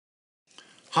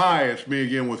Hi, it's me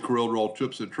again with Corel Draw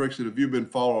tips and tricks. And if you've been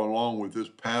following along with this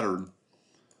pattern,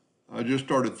 I just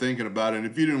started thinking about it. And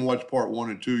if you didn't watch part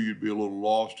 1 and 2, you'd be a little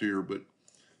lost here. But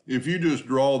if you just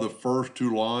draw the first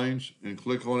 2 lines and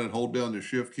click on it, hold down the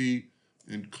shift key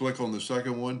and click on the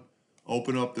second one,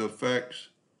 open up the effects,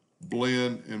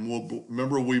 blend, and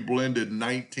remember we blended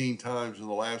 19 times in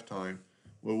the last time.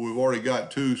 Well, we've already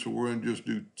got 2, so we're going to just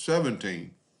do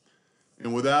 17.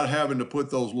 And without having to put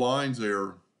those lines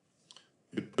there,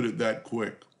 it put it that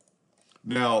quick.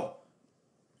 Now,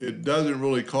 it doesn't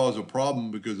really cause a problem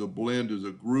because a blend is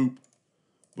a group,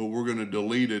 but we're going to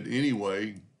delete it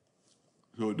anyway,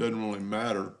 so it doesn't really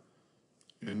matter.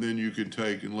 And then you can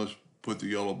take, and let's put the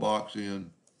yellow box in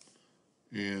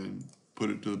and put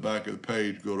it to the back of the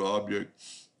page, go to Object,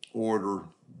 Order,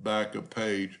 Back of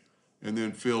Page, and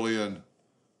then fill in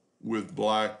with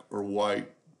black or white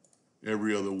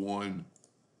every other one.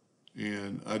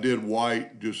 And I did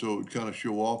white just so it would kind of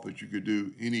show off, but you could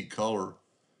do any color.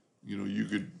 You know, you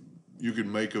could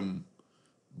make them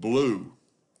blue,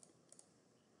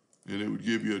 and it would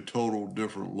give you a total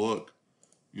different look.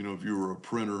 You know, if you were a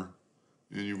printer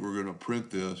and you were going to print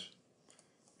this.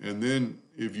 And then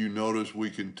if you notice, we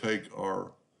can take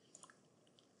our,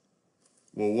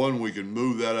 well, one, we can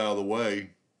move that out of the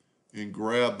way and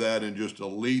grab that and just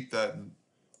delete that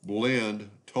blend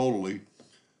totally.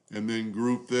 And then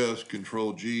group this,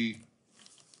 Control G,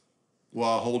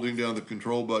 while holding down the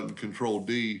control button, Control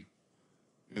D,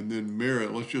 and then mirror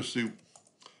it. Let's just see. A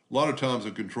lot of times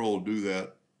the control will do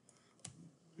that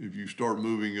if you start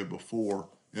moving it before.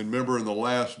 And remember in the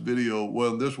last video,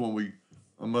 well, this one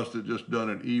I must have just done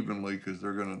it evenly because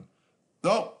they're gonna,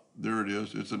 oh, there it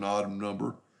is. It's an odd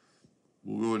number.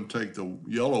 We'll go ahead and take the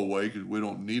yellow away because we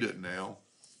don't need it now.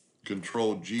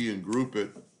 Control G and group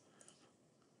it.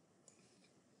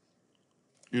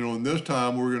 You know, and this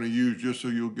time we're going to use, just so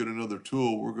you'll get another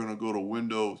tool, we're going to go to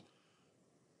Windows,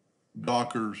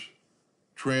 Dockers,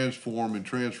 Transform and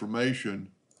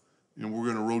Transformation, and we're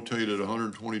going to rotate it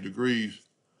 120 degrees,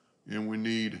 and we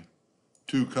need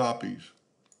 2 copies.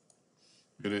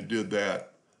 And it did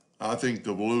that. I think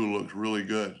the blue looks really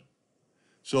good.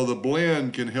 So the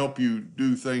blend can help you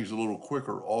do things a little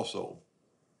quicker also.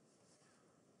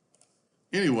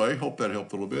 Anyway, hope that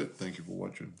helped a little bit. Thank you for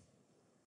watching.